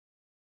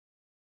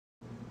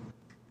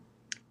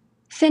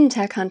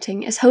FinTech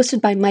Hunting is hosted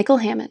by Michael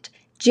Hammett,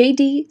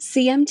 JD,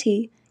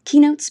 CMT,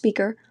 keynote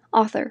speaker,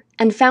 author,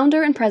 and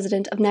founder and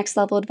president of Next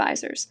Level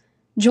Advisors.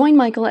 Join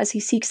Michael as he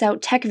seeks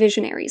out tech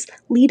visionaries,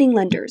 leading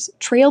lenders,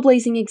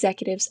 trailblazing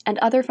executives, and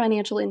other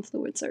financial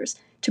influencers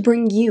to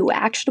bring you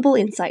actionable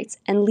insights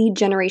and lead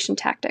generation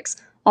tactics,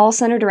 all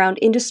centered around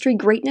industry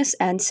greatness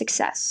and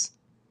success.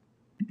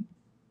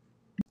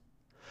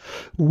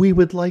 We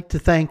would like to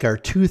thank our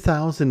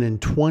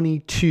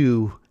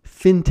 2022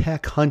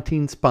 FinTech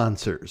Hunting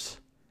sponsors: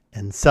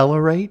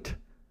 Accelerate,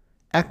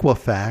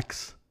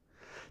 Equifax,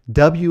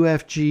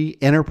 WFG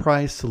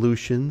Enterprise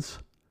Solutions,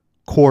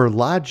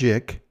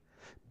 CoreLogic,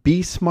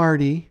 Be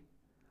Smarty,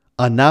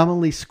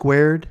 Anomaly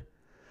Squared,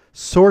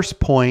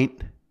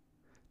 SourcePoint,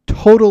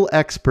 Total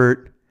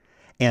Expert,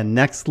 and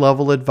Next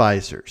Level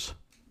Advisors.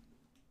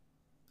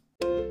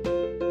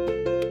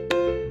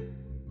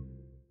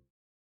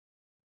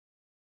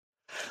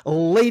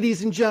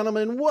 Ladies and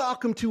gentlemen,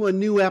 welcome to a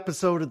new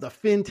episode of the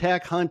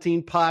FinTech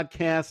Hunting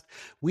Podcast.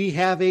 We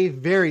have a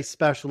very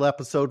special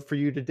episode for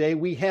you today.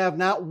 We have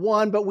not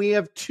one, but we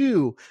have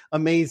two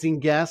amazing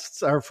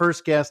guests. Our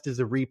first guest is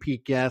a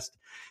repeat guest.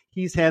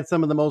 He's had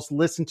some of the most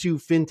listened to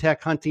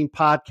FinTech Hunting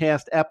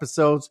Podcast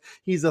episodes.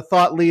 He's a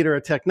thought leader,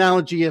 a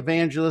technology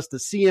evangelist, a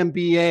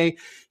CMBA.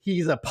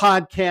 He's a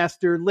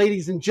podcaster.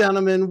 Ladies and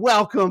gentlemen,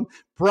 welcome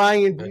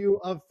Brian View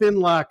of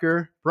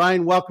FinLocker.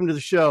 Brian, welcome to the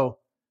show.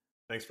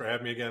 Thanks for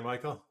having me again,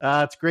 Michael.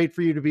 It's great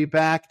for you to be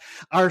back.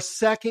 Our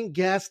second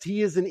guest,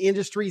 he is an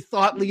industry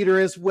thought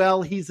leader as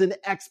well. He's an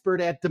expert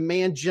at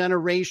demand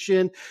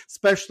generation,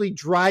 especially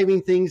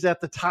driving things at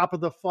the top of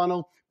the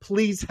funnel.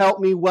 Please help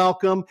me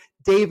welcome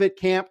David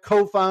Camp,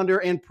 co-founder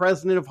and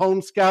president of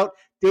Home Scout.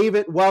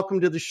 David,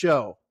 welcome to the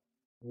show.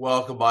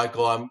 Welcome,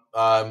 Michael.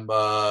 I'm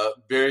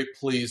very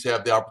pleased to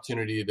have the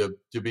opportunity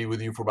to be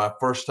with you for my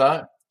first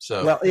time.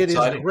 So, well, it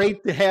exciting. is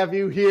great to have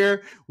you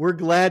here. We're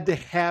glad to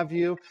have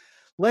you.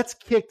 Let's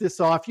kick this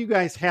off. You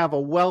guys have a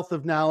wealth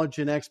of knowledge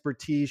and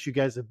expertise. You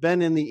guys have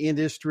been in the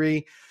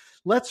industry.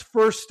 Let's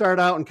first start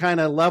out and kind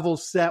of level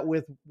set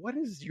with what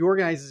is your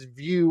guys'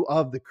 view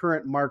of the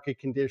current market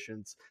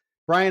conditions?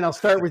 Brian, I'll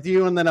start with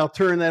you, and then I'll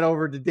turn that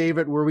over to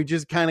David, where we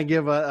just kind of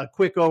give a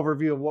quick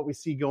overview of what we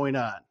see going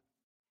on.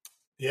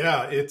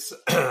 Yeah, it's,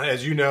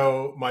 as you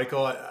know,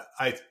 Michael,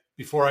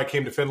 before I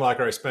came to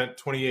FinLocker, I spent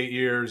 28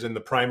 years in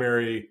the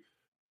primary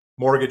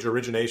mortgage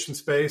origination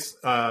space.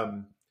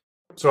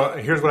 So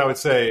here's what I would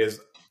say is,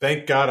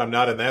 thank God I'm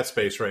not in that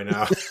space right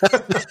now.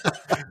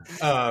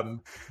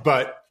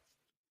 But,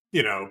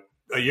 you know,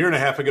 a year and a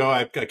half ago,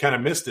 I kind of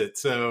missed it.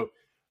 So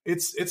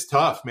it's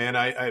tough, man.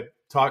 I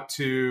talk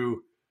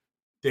to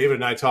David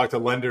and I talk to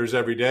lenders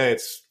every day.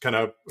 It's kind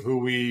of who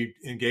we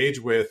engage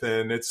with.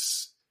 And it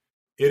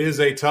is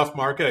a tough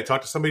market. I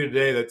talked to somebody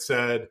today that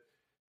said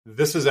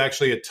this is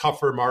actually a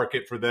tougher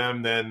market for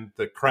them than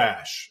the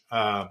crash.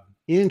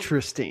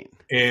 Interesting.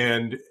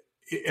 And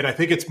I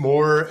think it's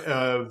more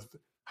of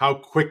how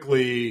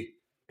quickly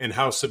and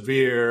how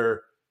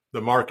severe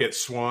the market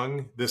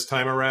swung this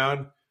time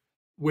around,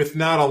 with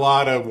not a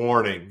lot of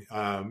warning.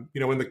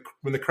 You know,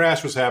 when the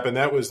crash was happening,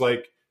 that was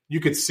like you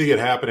could see it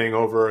happening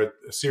over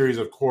a series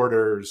of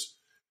quarters,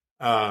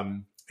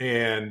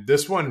 and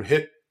this one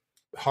hit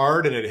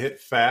hard and it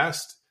hit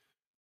fast.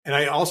 And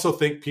I also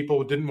think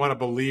people didn't want to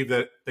believe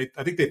that.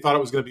 I think they thought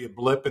it was going to be a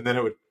blip, and then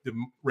the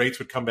rates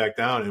would come back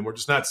down, and we're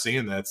just not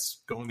seeing that.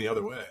 It's going the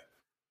other way.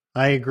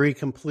 I agree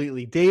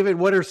completely. David,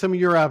 what are some of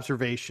your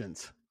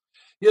observations?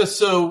 Yeah,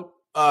 so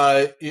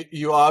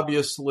you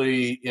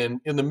obviously,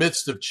 in the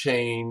midst of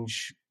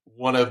change,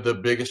 one of the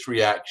biggest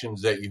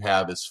reactions that you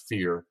have is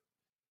fear.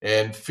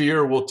 And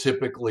fear will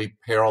typically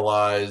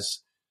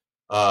paralyze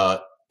an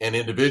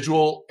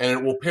individual, and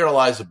it will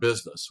paralyze a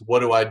business. What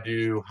do I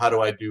do? How do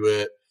I do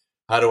it?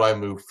 How do I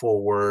move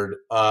forward?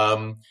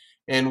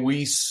 And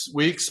we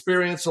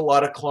experience a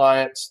lot of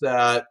clients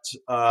that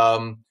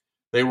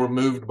they were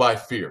moved by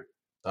fear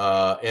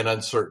and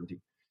uncertainty.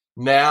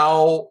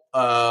 Now,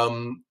 as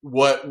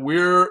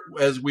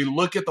we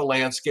look at the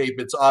landscape,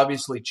 it's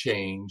obviously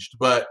changed,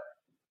 but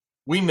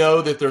we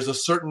know that there's a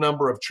certain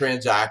number of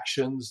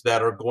transactions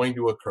that are going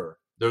to occur.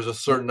 There's a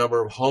certain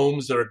number of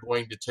homes that are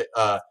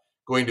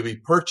going to be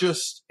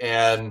purchased,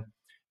 and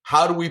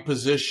how do we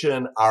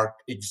position our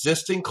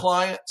existing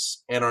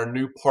clients and our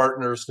new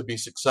partners to be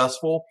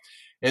successful?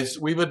 And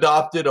we've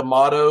adopted a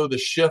motto: the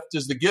shift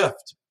is the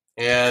gift.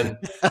 And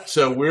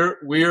so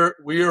we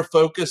are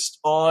focused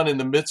on, in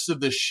the midst of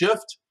this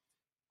shift,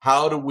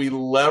 how do we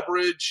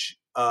leverage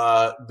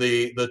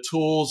the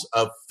tools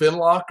of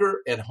FinLocker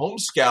and Home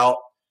Scout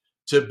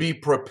to be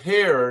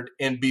prepared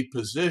and be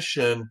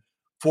positioned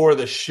for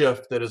the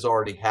shift that is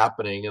already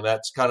happening. And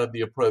that's kind of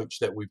the approach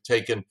that we've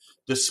taken,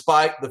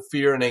 despite the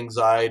fear and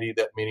anxiety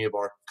that many of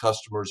our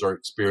customers are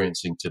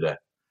experiencing today.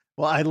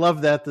 Well, I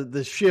love that.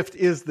 The shift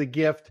is the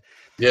gift.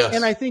 Yes.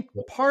 And I think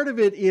part of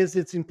it is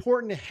it's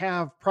important to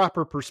have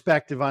proper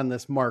perspective on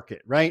this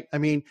market, right? I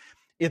mean,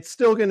 it's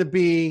still going to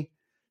be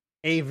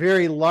a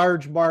very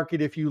large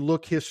market. If you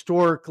look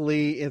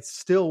historically, it's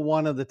still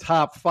one of the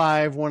top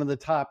 5, one of the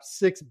top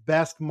 6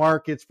 best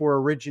markets for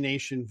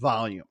origination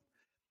volume.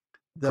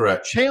 The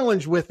Correct.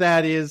 challenge with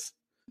that is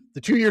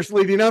the 2 years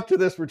leading up to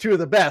this were 2 of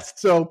the best.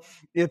 So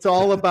it's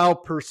all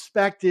about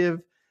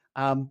perspective.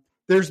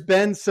 There's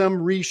been some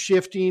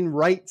reshifting,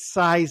 right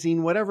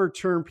sizing, whatever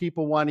term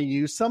people want to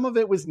use. Some of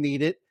it was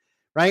needed,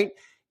 right?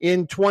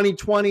 In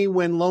 2020,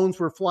 when loans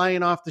were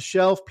flying off the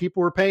shelf,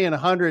 people were paying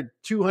 $100,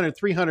 $200,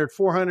 $300,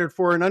 $400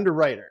 for an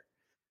underwriter.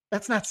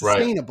 That's not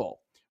sustainable,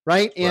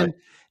 right? And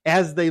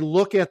as they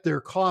look at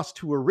their cost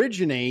to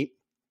originate,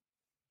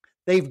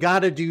 they've got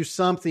to do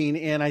something.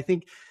 And I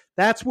think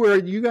that's where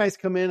you guys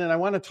come in. And I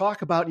want to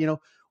talk about,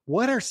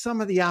 what are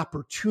some of the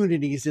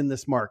opportunities in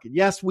this market?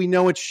 Yes, we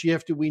know it's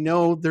shifted. We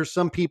know there's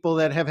some people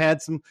that have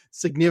had some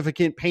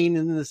significant pain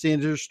in this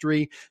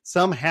industry.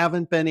 Some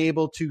haven't been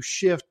able to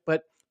shift,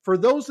 but for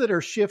those that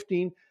are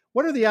shifting,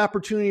 what are the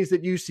opportunities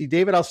that you see?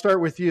 David, I'll start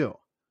with you.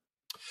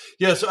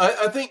 Yes,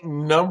 I think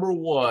number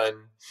one,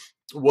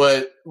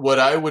 what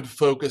I would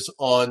focus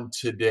on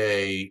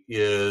today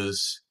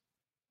is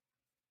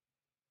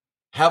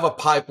have a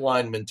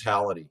pipeline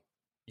mentality.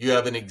 You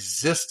have an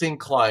existing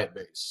client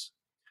base.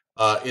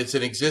 It's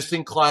an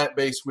existing client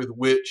base with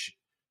which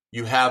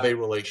you have a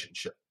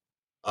relationship.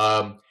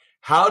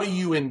 How do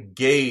you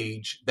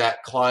engage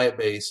that client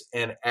base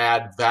and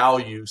add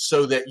value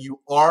so that you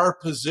are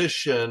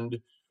positioned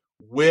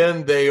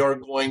when they are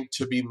going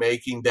to be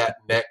making that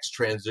next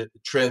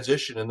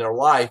transition in their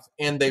life,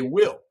 and they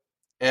will.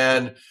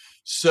 And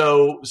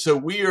so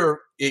we are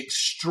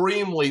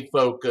extremely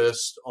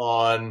focused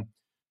on,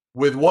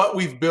 with what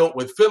we've built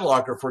with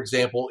FinLocker, for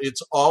example,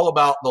 it's all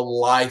about the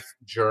life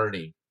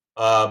journey.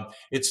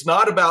 It's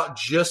not about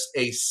just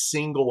a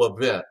single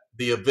event,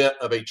 the event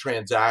of a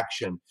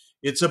transaction.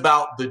 It's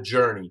about the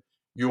journey,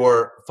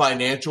 your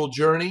financial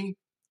journey,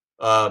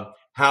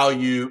 how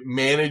you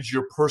manage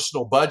your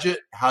personal budget,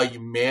 how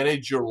you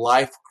manage your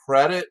life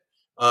credit,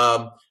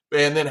 and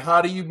then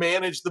how do you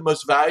manage the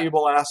most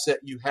valuable asset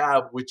you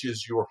have, which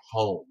is your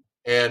home.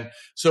 And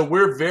so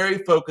we're very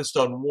focused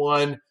on,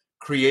 one,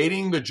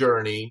 creating the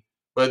journey,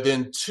 but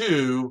then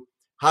two,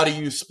 how do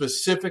you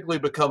specifically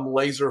become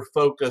laser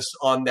focused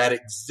on that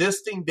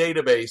existing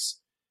database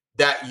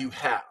that you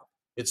have?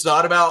 It's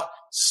not about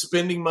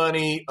spending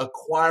money,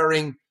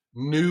 acquiring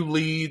new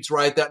leads,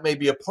 right? That may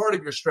be a part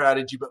of your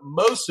strategy, but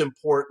most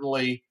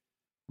importantly,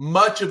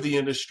 much of the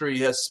industry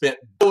has spent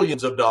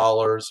billions of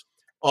dollars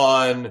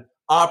on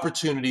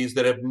opportunities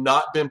that have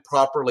not been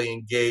properly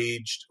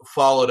engaged,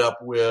 followed up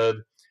with.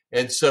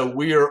 And so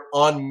we are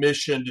on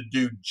mission to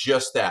do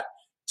just that.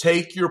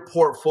 Take your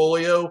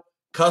portfolio,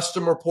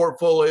 customer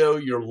portfolio,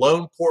 your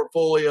loan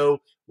portfolio,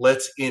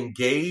 let's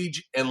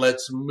engage and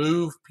let's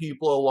move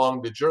people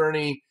along the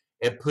journey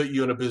and put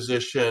you in a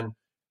position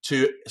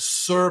to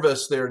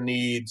service their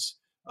needs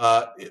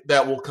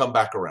that will come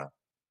back around.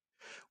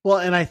 Well,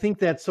 and I think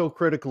that's so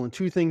critical. And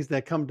 2 things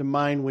that come to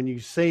mind when you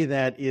say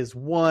that is,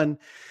 one,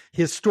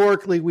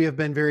 historically, we have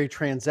been very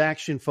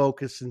transaction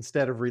focused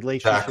instead of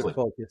relationship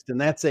focused. And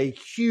that's a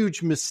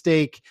huge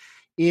mistake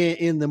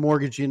in the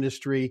mortgage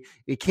industry.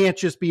 It can't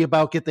just be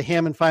about get the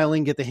Hammond file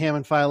in, get the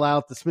Hammond file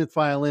out, the Smith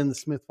file in, the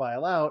Smith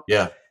file out.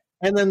 Yeah.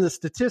 And then the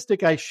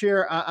statistic I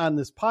share on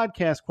this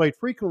podcast quite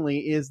frequently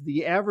is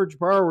the average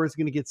borrower is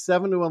going to get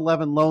 7 to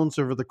 11 loans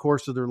over the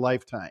course of their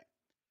lifetime.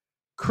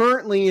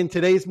 Currently, in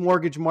today's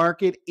mortgage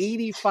market,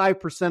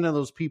 85% of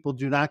those people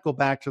do not go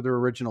back to their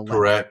original lender.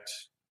 Correct.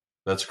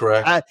 That's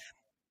correct.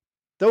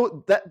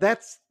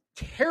 That's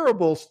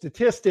terrible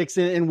statistics,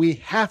 and we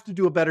have to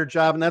do a better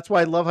job. And that's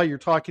why I love how you're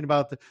talking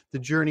about the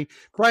journey.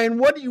 Brian,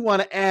 what do you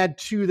want to add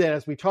to that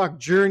as we talk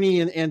journey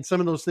and some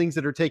of those things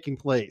that are taking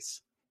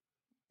place?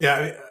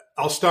 Yeah,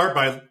 I'll start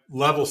by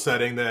level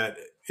setting that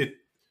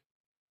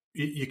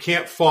you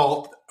can't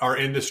fault our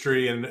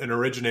industry and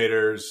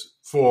originators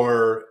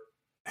for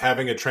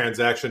having a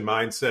transaction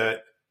mindset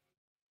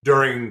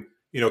during,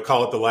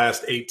 call it the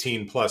last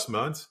 18 plus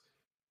months.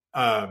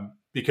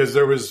 Because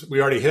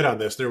we already hit on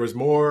this. There was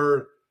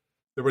more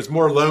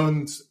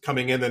loans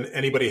coming in than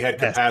anybody had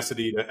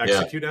capacity to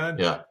execute on.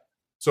 Yeah.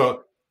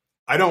 So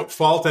I don't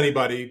fault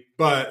anybody,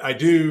 but I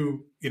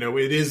do,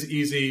 it is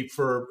easy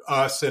for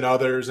us and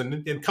others,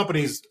 and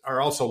companies are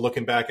also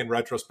looking back in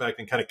retrospect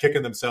and kind of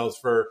kicking themselves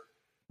for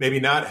maybe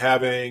not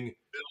having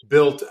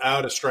built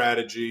out a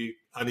strategy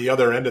on the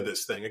other end of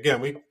this thing.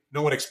 Again,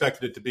 no one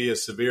expected it to be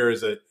as severe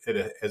as it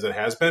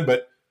has been,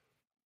 but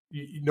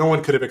no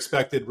one could have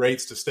expected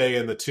rates to stay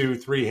in the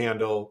 2-3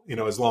 handle,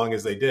 as long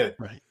as they did.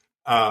 Right.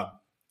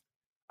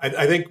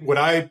 I think what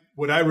I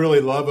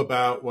really love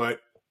about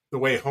the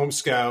way Home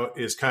Scout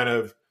is kind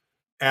of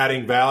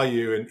adding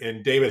value,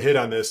 and David hit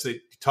on this.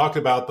 He talked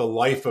about the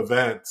life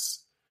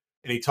events,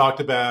 and he talked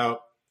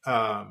about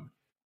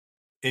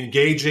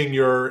engaging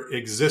your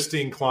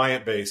existing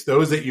client base,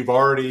 those that you've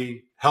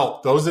already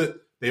helped, those that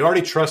they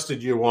already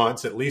trusted you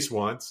at least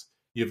once.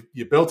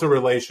 You built a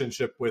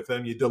relationship with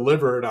them. You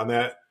delivered on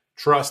that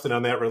trust and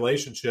on that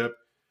relationship.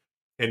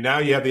 And now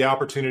you have the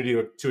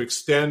opportunity to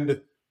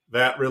extend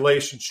that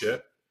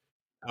relationship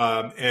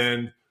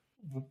And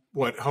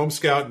what Home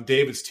Scout and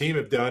David's team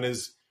have done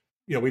is,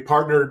 we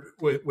partnered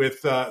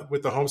with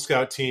the Home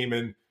Scout team,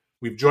 and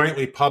we've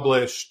jointly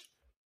published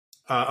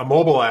a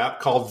mobile app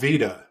called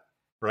Vida,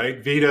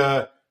 right?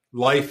 Vida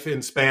Life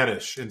in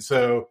Spanish. And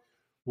so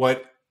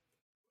what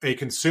a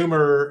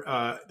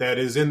consumer that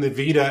is in the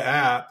Vida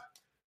app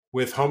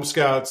with Home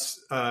Scout's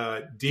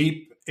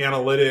deep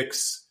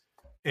analytics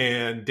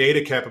and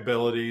data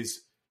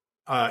capabilities,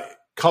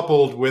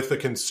 coupled with the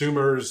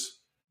consumer's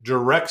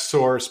direct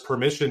source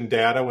permission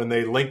data when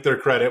they link their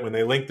credit, when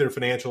they link their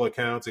financial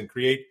accounts and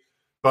create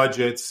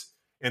budgets,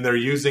 and they're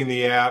using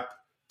the app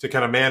to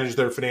kind of manage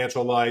their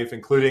financial life,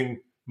 including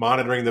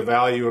monitoring the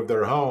value of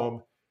their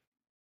home.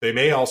 They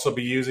may also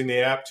be using the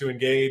app to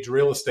engage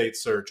real estate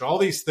search. All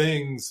these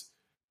things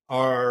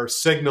are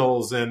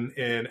signals and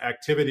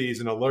activities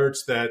and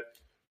alerts that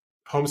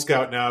Home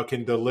Scout now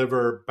can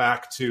deliver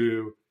back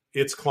to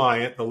its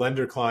client, the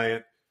lender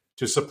client,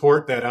 to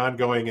support that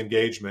ongoing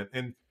engagement.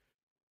 And,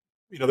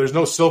 there's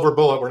no silver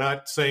bullet. We're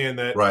not saying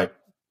that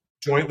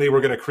jointly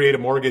we're going to create a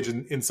mortgage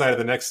inside of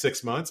the next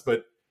 6 months,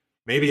 but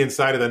maybe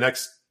inside of the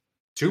next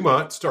 2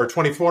 months or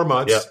 24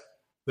 months,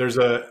 there's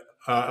a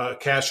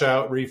cash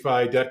out,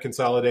 refi, debt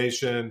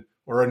consolidation,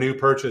 or a new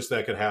purchase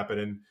that could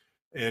happen.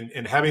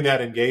 And having that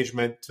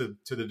engagement to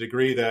the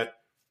degree that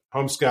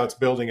Home Scout's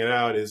building it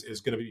out is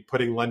going to be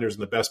putting lenders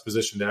in the best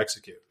position to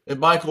execute. And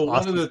Michael,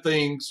 one of the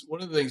things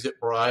that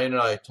Brian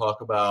and I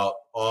talk about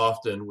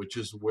often, which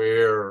is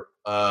where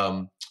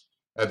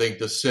I think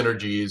the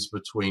synergies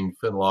between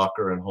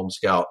FinLocker and Home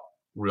Scout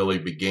really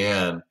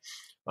began.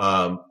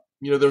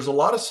 There's a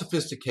lot of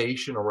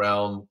sophistication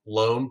around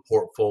loan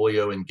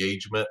portfolio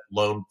engagement,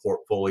 loan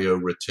portfolio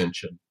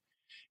retention.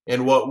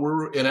 And what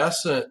we're, in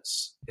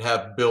essence,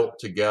 have built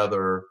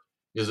together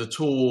is a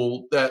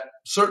tool that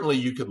certainly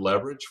you could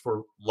leverage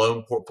for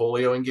loan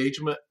portfolio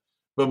engagement,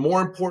 but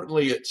more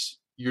importantly, it's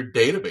your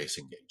database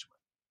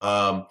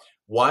engagement.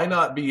 Why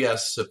not be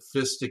as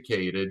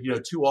sophisticated?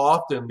 Too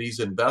often these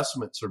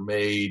investments are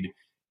made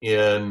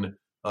in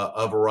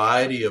a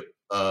variety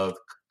of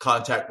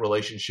contact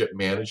relationship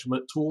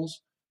management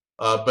tools,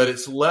 but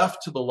it's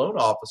left to the loan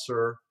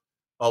officer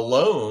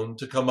alone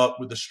to come up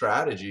with the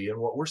strategy. And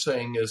what we're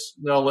saying is,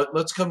 no,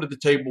 let's come to the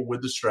table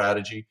with the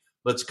strategy.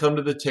 Let's come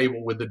to the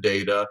table with the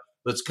data.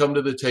 Let's come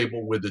to the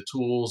table with the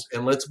tools,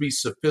 and let's be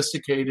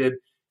sophisticated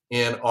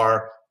in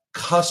our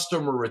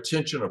customer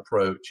retention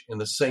approach in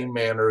the same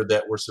manner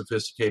that we're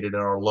sophisticated in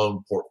our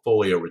loan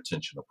portfolio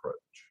retention approach.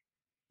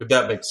 If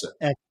that makes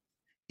sense.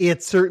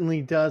 It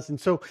certainly does.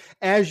 And so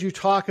as you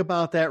talk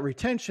about that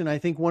retention, I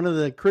think one of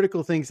the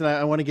critical things, and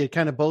I want to get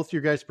kind of both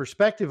your guys'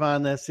 perspective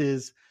on this,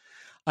 is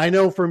I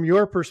know from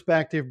your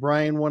perspective,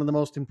 Brian, one of the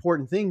most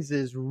important things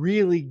is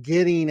really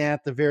getting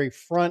at the very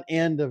front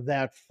end of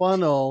that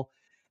funnel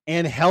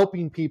and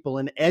helping people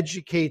and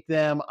educate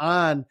them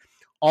on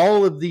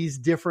all of these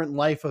different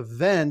life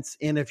events.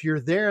 And if you're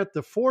there at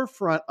the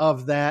forefront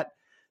of that,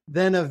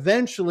 then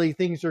eventually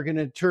things are going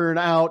to turn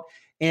out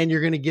and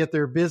you're going to get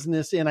their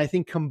business. And I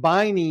think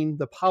combining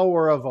the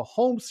power of a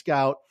Home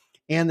Scout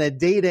and the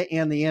data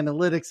and the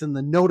analytics and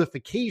the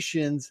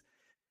notifications,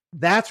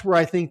 that's where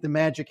I think the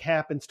magic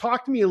happens.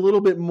 Talk to me a little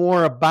bit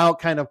more about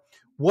kind of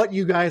what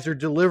you guys are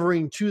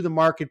delivering to the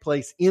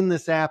marketplace in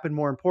this app. And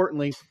more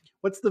importantly,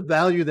 what's the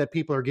value that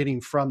people are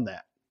getting from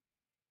that?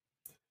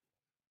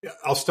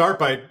 I'll start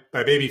by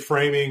maybe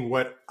framing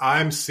what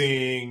I'm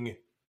seeing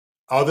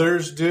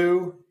others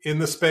do in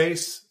the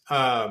space.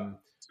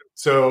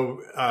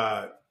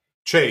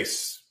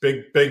 Chase,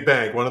 big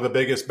bank, one of the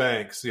biggest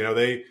banks,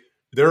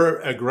 they're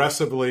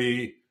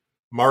aggressively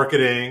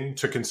marketing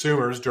to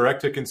consumers,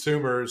 direct to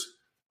consumers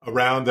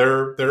around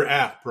their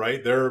app,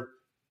 right? Their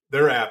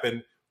app.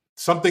 And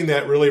something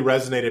that really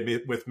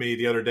resonated with me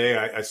the other day,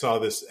 I saw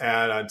this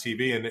ad on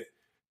TV, and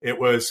it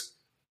was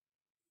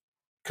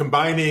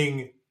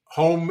combining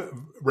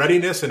home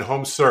readiness and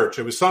home search.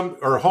 It was home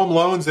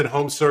loans and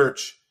home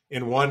search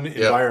in one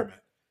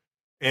environment.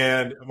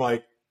 And I'm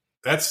like,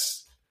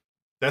 that's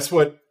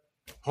what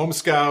Home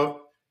Scout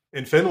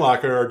and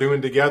FinLocker are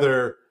doing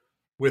together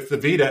with the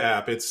Vida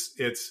app. It's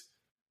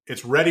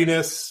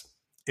readiness,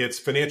 it's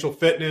financial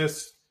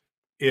fitness,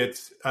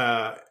 it's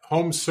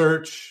home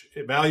search,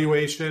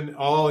 evaluation,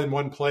 all in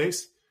one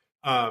place.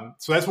 So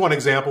that's one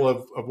example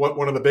of what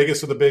one of the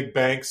biggest of the big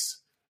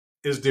banks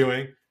is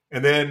doing.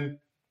 And then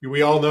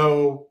we all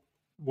know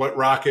what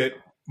Rocket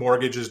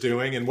Mortgage is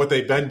doing and what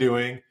they've been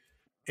doing.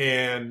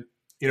 And,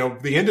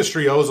 the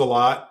industry owes a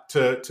lot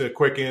to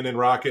Quicken and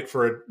Rocket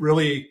for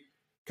really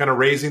kind of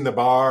raising the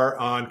bar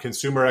on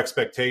consumer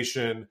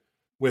expectation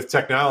with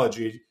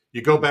technology.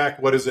 You go back,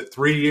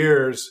 3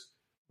 years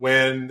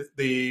when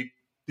the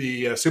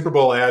Super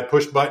Bowl ad,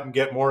 push button,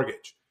 get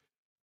mortgage.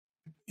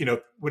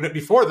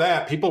 Before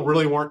that, people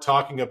really weren't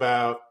talking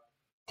about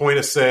point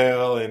of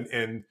sale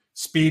and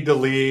speed to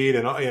lead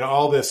and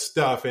all this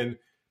stuff. And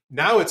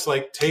now it's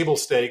like table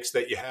stakes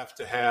that you have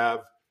to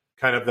have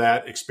kind of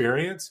that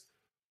experience.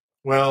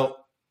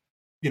 Well,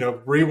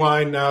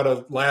 rewind now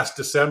to last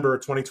December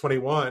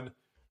 2021,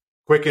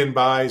 Quicken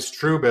buys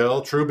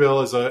Truebill.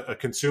 Truebill is a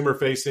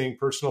consumer-facing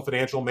personal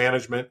financial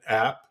management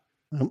app.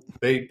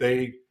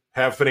 They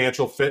have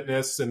financial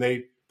fitness, and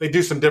they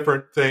do some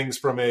different things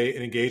from an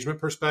engagement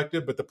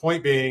perspective. But the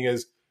point being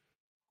is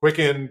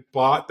Quicken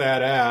bought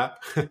that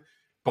app,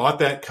 bought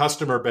that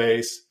customer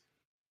base.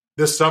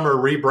 This summer,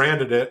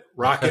 rebranded it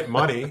Rocket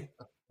Money.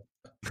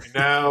 And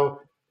now,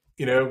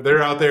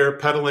 they're out there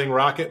peddling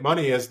Rocket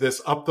Money as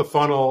this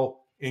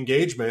up-the-funnel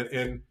engagement.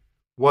 And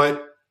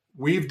what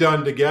we've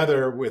done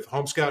together with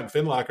HomeScout and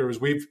FinLocker is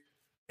we've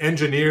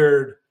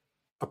engineered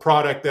a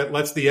product that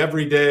lets the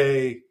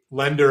everyday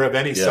lender of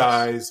any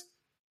size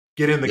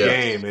get in the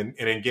game and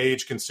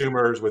engage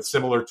consumers with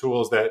similar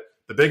tools that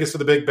the biggest of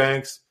the big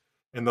banks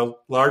and the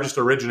largest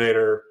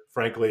originator,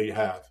 frankly,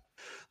 have.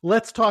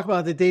 Let's talk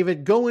about that,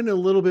 David. Go into a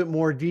little bit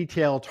more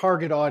detail.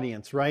 Target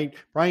audience, right?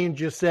 Brian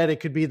just said it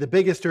could be the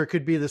biggest or it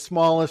could be the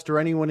smallest or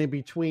anyone in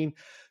between.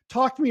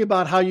 Talk to me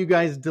about how you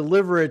guys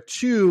deliver it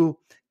to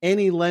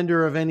any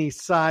lender of any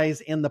size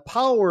and the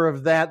power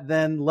of that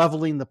then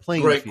leveling the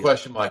playing field. Great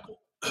question, Michael.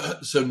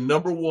 So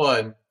number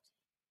one,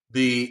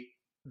 the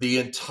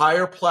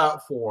entire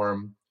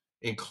platform,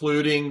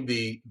 including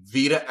the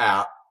Vita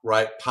app,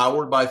 right,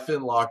 powered by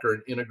FinLocker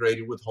and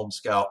integrated with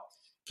HomeScout,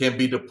 can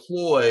be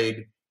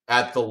deployed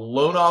at the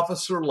loan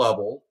officer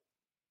level,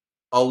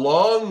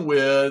 along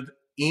with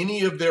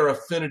any of their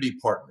affinity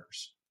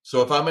partners.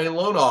 So if I'm a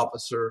loan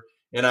officer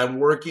and I'm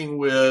working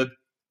with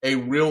a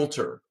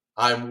realtor,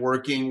 I'm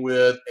working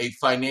with a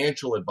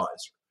financial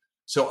advisor,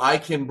 so I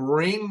can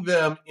bring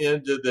them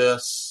into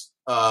this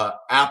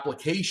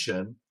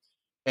application,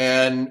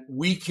 and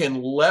we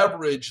can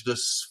leverage the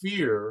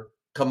sphere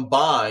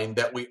combined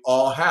that we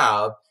all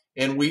have,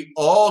 and we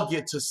all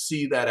get to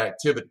see that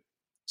activity.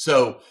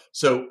 So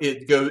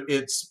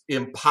it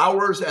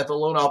empowers at the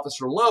loan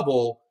officer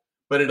level,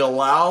 but it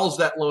allows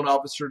that loan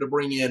officer to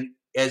bring in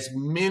as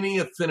many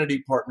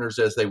affinity partners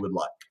as they would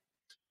like.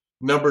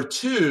 Number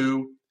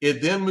two,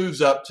 it then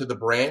moves up to the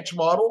branch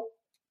model,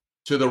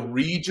 to the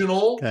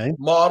regional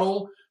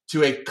model,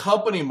 to a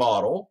company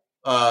model.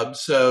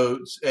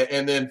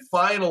 And then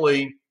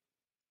finally,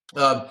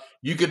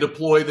 you could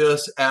deploy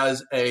this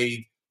as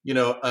a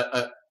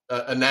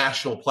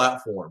national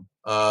platform.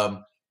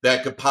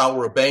 That could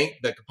power a bank,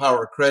 that could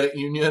power a credit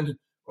union,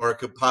 or it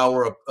could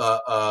power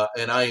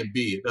an IMB.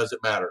 It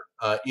doesn't matter.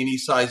 Any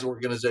size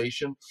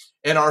organization.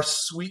 And our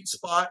sweet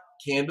spot,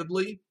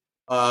 candidly,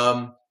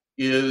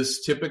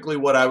 is typically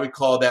what I would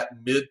call that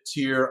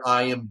mid-tier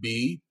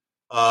IMB,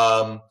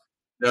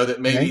 that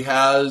maybe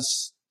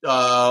has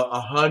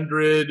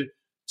 100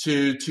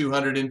 to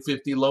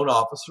 250 loan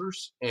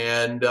officers,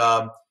 and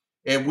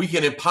we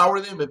can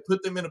empower them and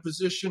put them in a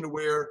position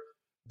where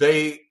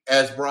they,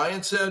 as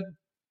Brian said,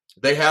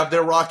 they have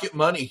their Rocket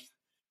Money.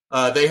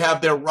 They have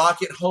their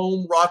Rocket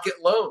Home, Rocket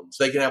Loans.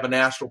 They can have a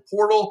national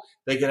portal.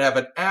 They can have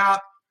an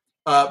app.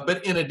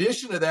 But in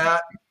addition to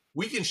that,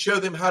 we can show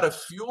them how to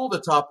fuel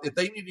the top. If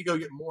they need to go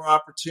get more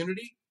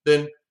opportunity,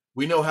 then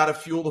we know how to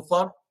fuel the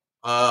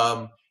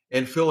funnel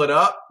and fill it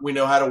up. We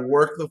know how to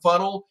work the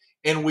funnel.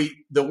 And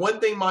the one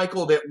thing,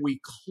 Michael, that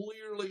we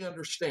clearly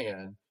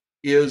understand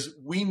is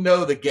we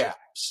know the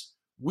gaps.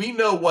 We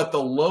know what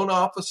the loan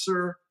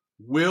officer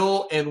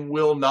will and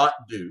will not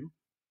do.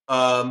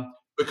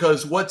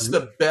 Because what's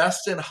the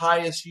best and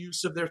highest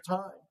use of their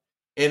time?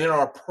 And in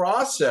our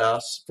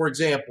process, for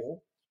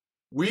example,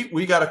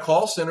 we got a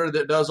call center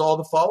that does all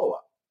the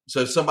follow-up.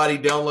 So somebody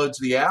downloads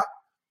the app,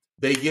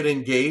 they get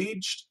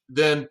engaged,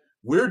 then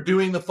we're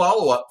doing the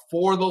follow-up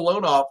for the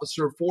loan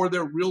officer, for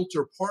their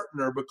realtor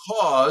partner,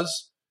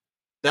 because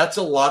that's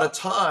a lot of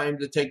time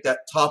to take that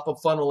top of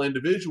funnel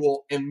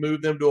individual and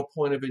move them to a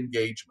point of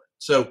engagement.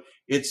 So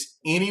it's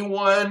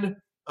anyone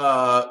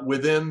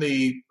within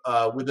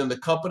the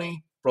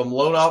company, from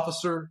loan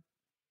officer,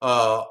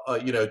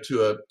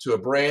 to a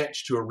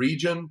branch, to a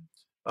region,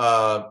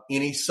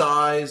 any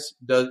size.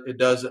 It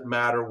doesn't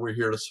matter. We're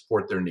here to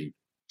support their need.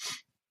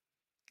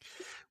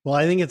 Well,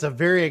 I think it's a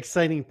very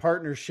exciting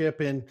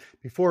partnership. And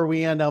before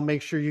we end, I'll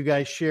make sure you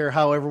guys share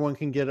how everyone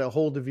can get a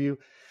hold of you.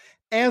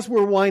 As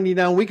we're winding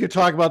down, we could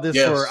talk about this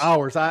for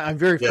hours. I'm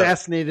very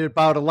fascinated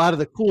about a lot of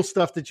the cool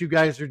stuff that you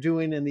guys are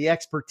doing and the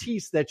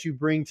expertise that you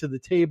bring to the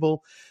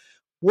table.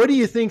 What do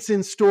you think's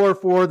in store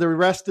for the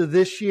rest of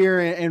this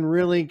year and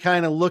really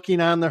kind of looking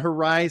on the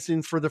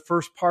horizon for the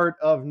first part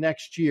of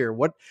next year?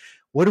 What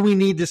do we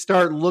need to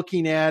start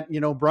looking at?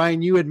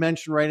 Brian, you had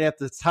mentioned right at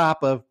the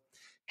top of,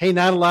 hey,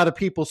 not a lot of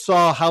people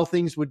saw how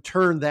things would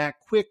turn that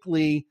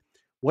quickly.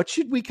 What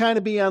should we kind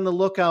of be on the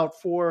lookout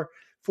for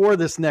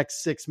this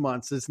next 6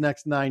 months, this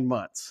next 9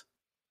 months?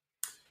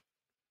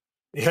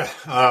 Yeah,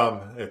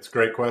 it's a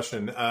great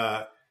question.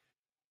 I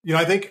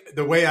think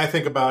the way I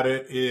think about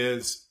it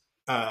is,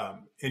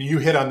 and you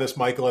hit on this,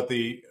 Michael, at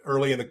the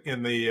early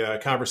in the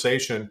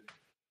conversation.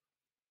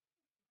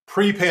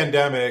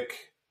 Pre-pandemic,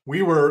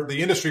 the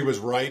industry was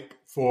ripe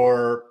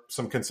for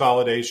some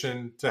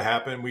consolidation to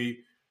happen.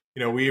 We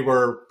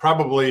were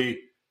probably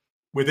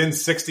within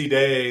 60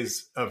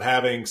 days of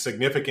having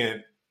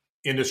significant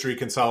industry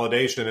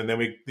consolidation, and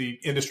then the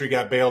industry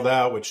got bailed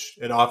out, which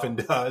it often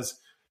does,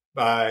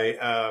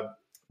 by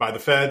the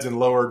feds and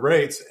lowered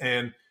rates.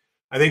 And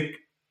I think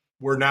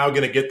we're now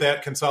going to get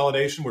that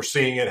consolidation. We're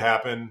seeing it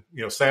happen.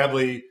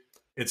 Sadly,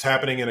 it's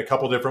happening in a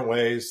couple different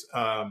ways.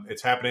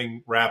 It's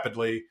happening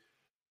rapidly,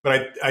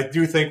 but I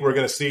do think we're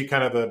going to see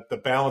kind of the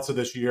balance of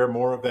this year,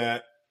 more of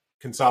that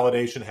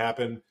consolidation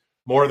happen,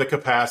 more of the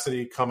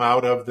capacity come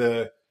out of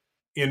the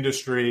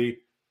industry,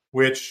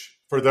 which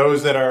for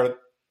those that are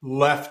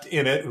left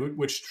in it,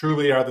 which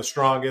truly are the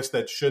strongest,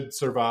 that should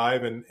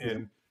survive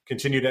and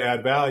continue to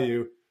add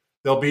value,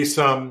 there'll be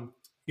some,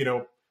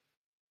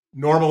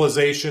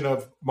 normalization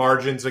of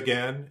margins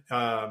again.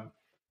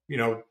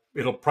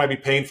 It'll probably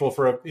be painful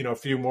for a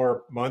few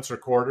more months or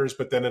quarters,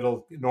 but then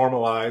it'll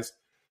normalize.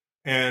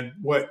 And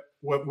what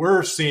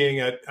we're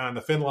seeing on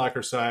the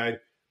FinLocker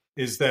side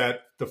is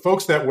that the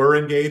folks that we're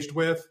engaged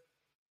with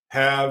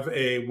have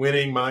a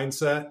winning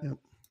mindset. Yep.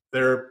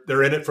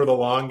 They're in it for the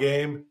long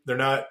game. They're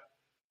not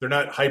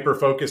hyper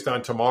focused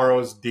on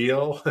tomorrow's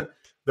deal.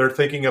 They're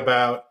thinking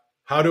about,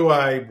 how do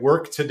I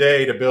work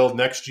today to build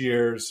next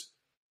year's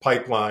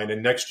pipeline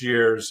and next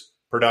year's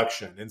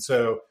production? And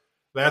so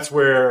that's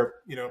where,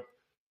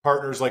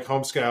 partners like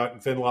HomeScout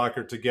and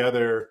FinLocker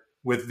together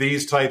with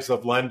these types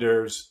of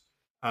lenders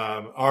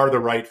are the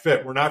right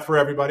fit. We're not for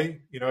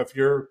everybody. If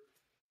you're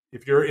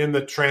in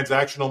the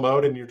transactional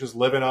mode and you're just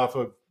living off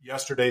of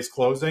yesterday's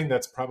closing,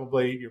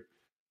 you're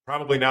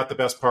probably not the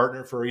best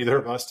partner for either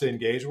of us to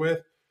engage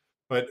with.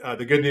 But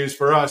the good news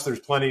for us, there's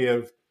plenty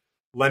of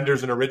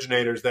lenders and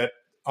originators that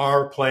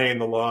are playing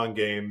the long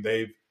game.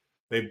 They've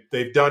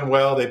done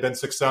well, they've been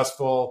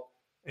successful,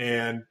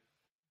 and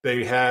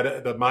they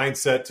had the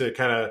mindset to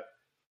kind of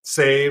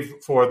save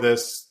for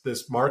this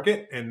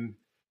market. And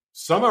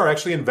some are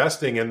actually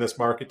investing in this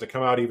market to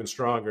come out even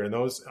stronger. And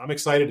those, I'm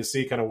excited to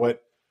see kind of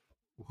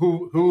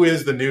who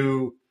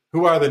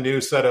are the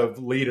new set of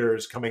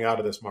leaders coming out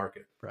of this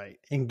market. Right.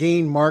 And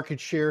gain market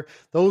share.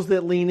 Those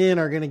that lean in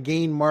are going to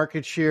gain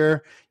market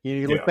share.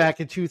 You look back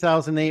at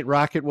 2008,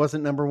 Rocket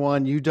wasn't number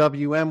one.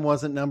 UWM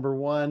wasn't number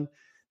one.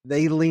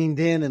 They leaned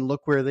in, and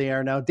look where they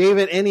are now.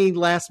 David, any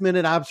last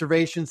minute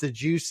observations that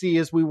you see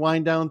as we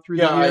wind down through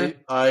the year?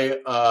 I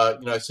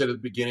said at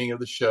the beginning of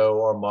the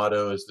show, our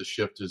motto is the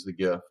shift is the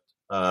gift.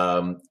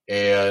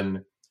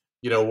 And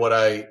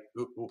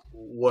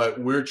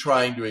what we're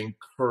trying to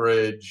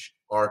encourage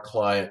our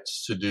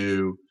clients to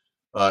do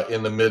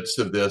in the midst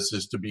of this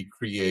is to be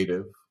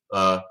creative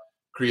in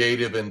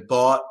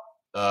thought,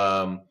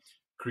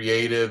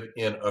 creative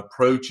in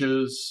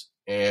approaches,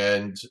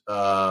 and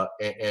how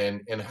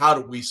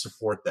do we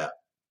support that?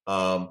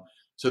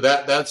 So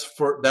that's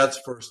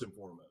first and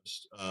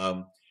foremost.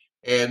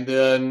 And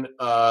then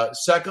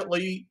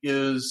secondly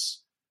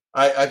is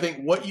I think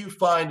what you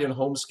find in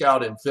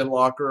HomeScout and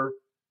FinLocker,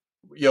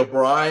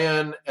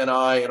 Brian and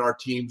I and our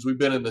teams, we've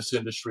been in this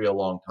industry a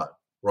long time,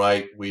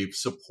 right? We've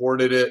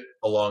supported it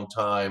a long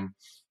time,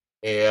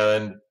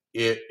 and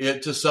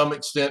it to some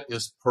extent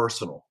is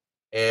personal.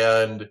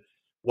 And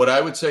what I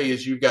would say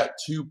is you've got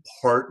two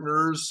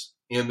partners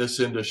in this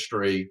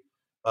industry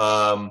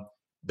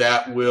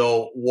that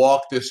will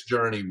walk this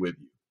journey with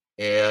you.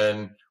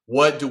 And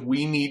what do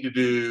we need to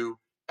do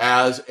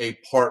as a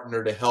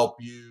partner to help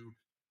you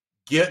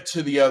get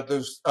to the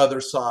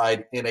other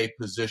side in a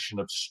position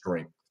of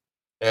strength?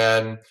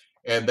 And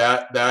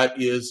that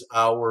is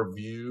our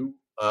view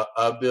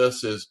of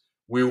this, is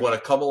we want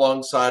to come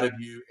alongside of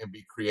you and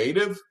be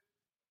creative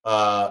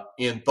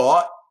in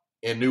thought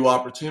and new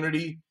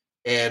opportunity.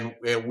 And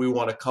we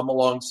want to come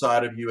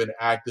alongside of you and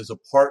act as a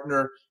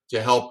partner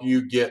to help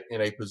you get in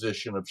a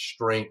position of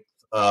strength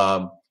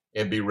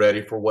and be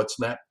ready for what's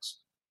next.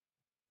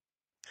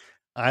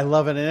 I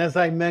love it. And as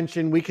I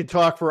mentioned, we could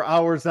talk for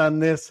hours on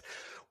this.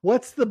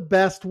 What's the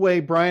best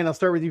way, Brian, I'll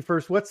start with you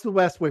first. What's the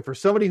best way for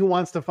somebody who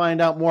wants to find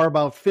out more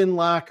about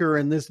FinLocker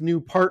and this new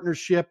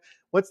partnership?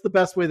 What's the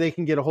best way they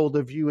can get a hold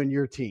of you and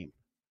your team?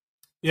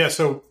 Yeah,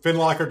 so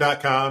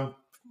finlocker.com,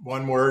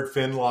 one word,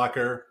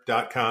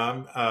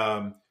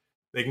 finlocker.com.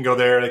 They can go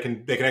there. They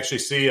can actually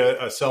see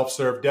a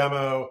self-serve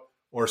demo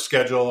or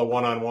schedule a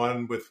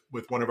one-on-one with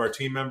one of our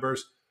team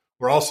members.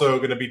 We're also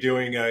going to be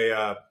doing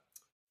a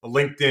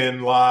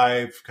LinkedIn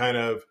Live kind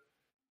of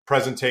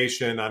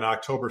presentation on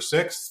October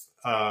 6th,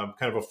 kind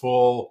of a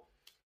full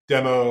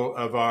demo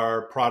of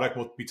our product.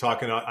 We'll be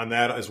talking on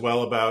that as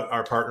well about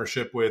our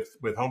partnership with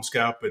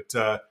HomeScout.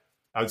 But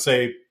I would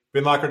say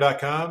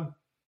finlocker.com,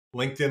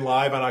 LinkedIn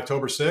Live on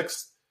October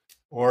 6th,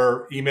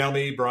 or email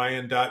me,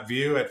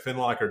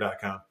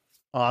 brian.view@finlocker.com.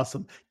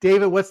 Awesome.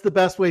 David, what's the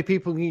best way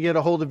people can get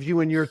a hold of you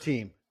and your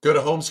team? Go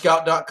to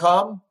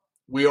homescout.com.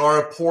 We are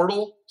a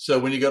portal. So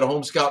when you go to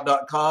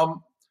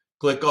homescout.com,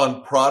 click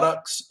on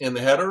products in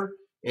the header,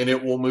 and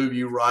it will move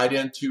you right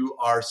into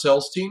our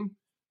sales team.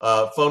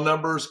 Phone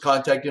numbers,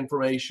 contact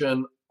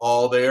information,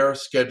 all there.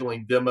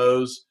 Scheduling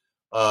demos,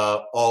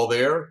 all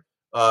there.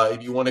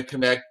 If you want to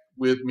connect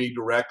with me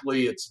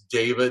directly, it's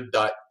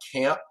david.camp,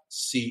 CAMP,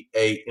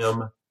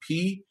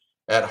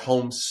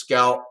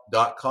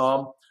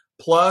 @homescout.com.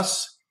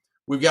 Plus,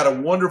 We've got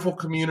a wonderful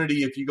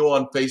community. If you go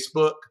on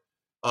Facebook,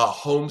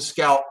 Home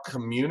Scout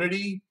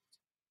Community,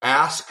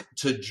 ask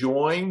to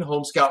join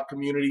Home Scout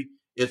Community.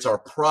 It's our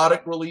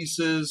product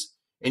releases,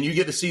 and you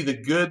get to see the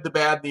good, the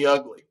bad, and the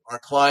ugly. Our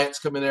clients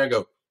come in there and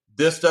go,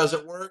 this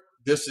doesn't work,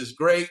 this is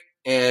great,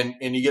 and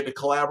you get to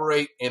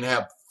collaborate and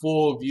have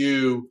full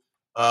view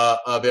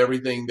of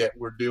everything that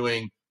we're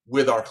doing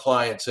with our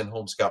clients in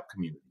Home Scout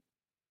Community.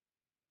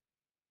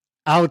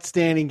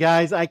 Outstanding,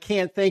 guys. I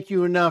can't thank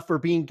you enough for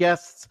being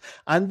guests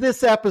on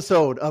this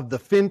episode of the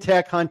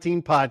FinTech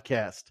Hunting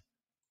Podcast.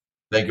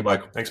 Thank you,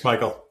 Michael. Thanks,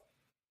 Michael.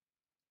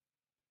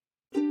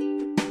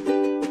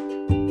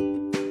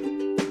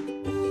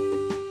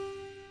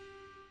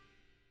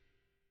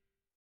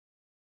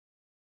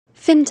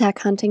 FinTech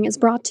Hunting is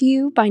brought to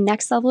you by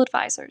Next Level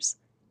Advisors.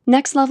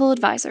 Next Level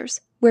Advisors,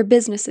 where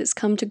businesses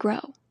come to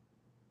grow.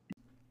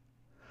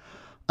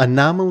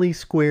 Anomaly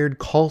Squared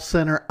Call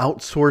Center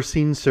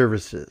Outsourcing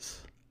Services.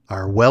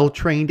 Our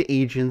well-trained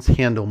agents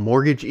handle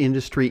mortgage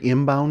industry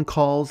inbound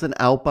calls and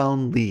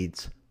outbound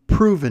leads,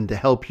 proven to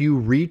help you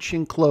reach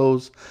and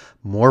close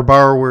more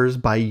borrowers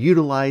by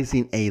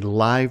utilizing a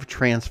live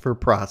transfer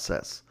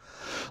process.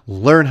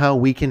 Learn how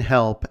we can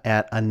help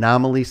at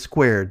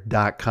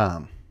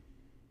anomaliesquared.com.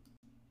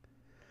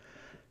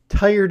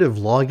 Tired of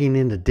logging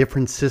into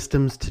different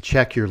systems to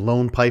check your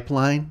loan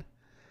pipeline?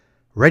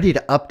 Ready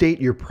to update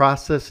your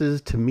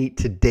processes to meet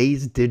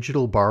today's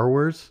digital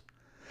borrowers?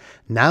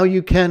 Now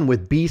you can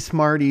with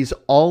BeSmarty's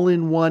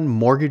all-in-one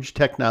mortgage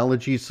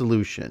technology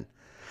solution.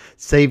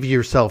 Save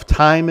yourself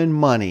time and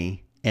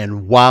money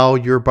and wow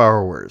your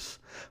borrowers.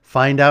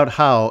 Find out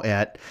how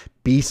at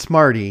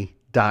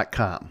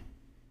besmarty.com.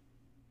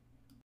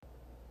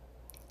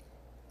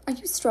 Are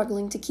you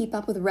struggling to keep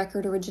up with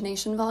record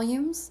origination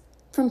volumes?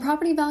 From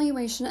property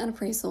valuation and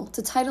appraisal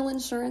to title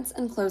insurance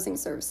and closing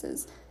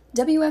services,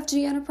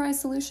 WFG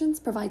Enterprise Solutions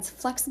provides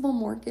flexible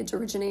mortgage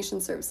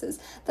origination services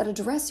that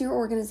address your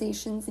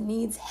organization's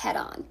needs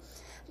head-on.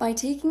 By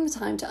taking the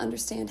time to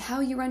understand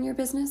how you run your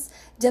business,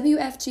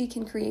 WFG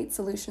can create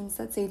solutions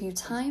that save you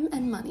time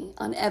and money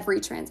on every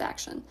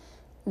transaction.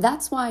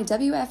 That's why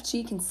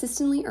WFG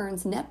consistently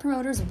earns Net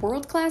Promoter's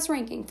world-class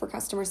ranking for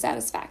customer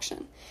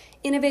satisfaction.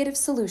 Innovative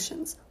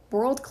solutions,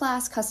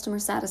 world-class customer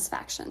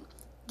satisfaction.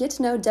 Get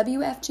to know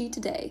WFG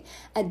today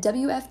at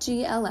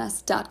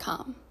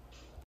WFGLS.com.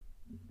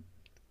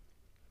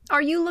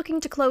 Are you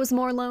looking to close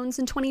more loans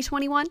in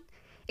 2021?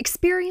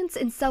 Experience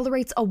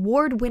Incelerate's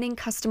award-winning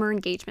customer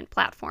engagement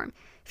platform,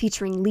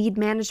 featuring lead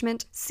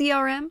management,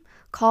 CRM,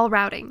 call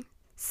routing,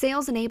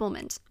 sales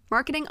enablement,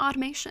 marketing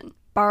automation,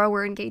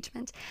 borrower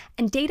engagement,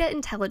 and data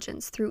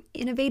intelligence through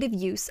innovative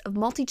use of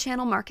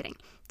multi-channel marketing,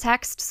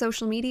 text,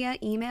 social media,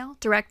 email,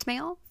 direct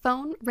mail,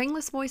 phone,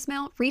 ringless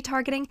voicemail,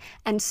 retargeting,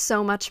 and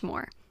so much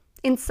more.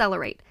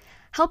 Incelerate,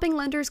 helping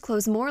lenders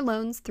close more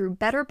loans through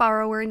better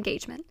borrower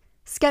engagement.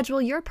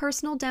 Schedule your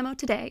personal demo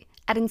today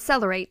at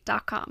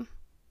Incelerate.com.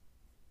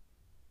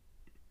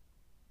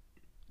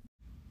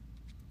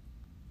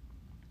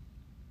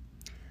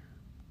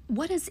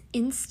 What does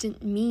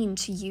instant mean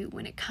to you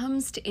when it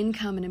comes to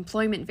income and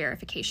employment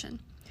verification?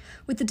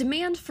 With the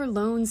demand for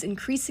loans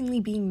increasingly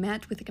being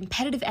met with a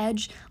competitive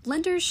edge,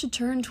 lenders should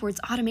turn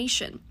towards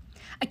automation.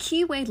 A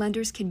key way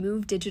lenders can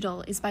move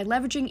digital is by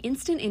leveraging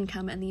instant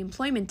income and the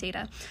employment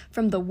data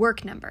from The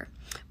Work Number,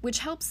 which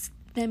helps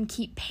them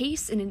keep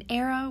pace in an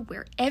era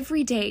where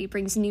every day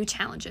brings new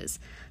challenges.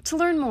 To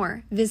learn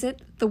more,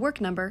 visit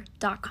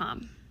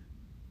theworknumber.com.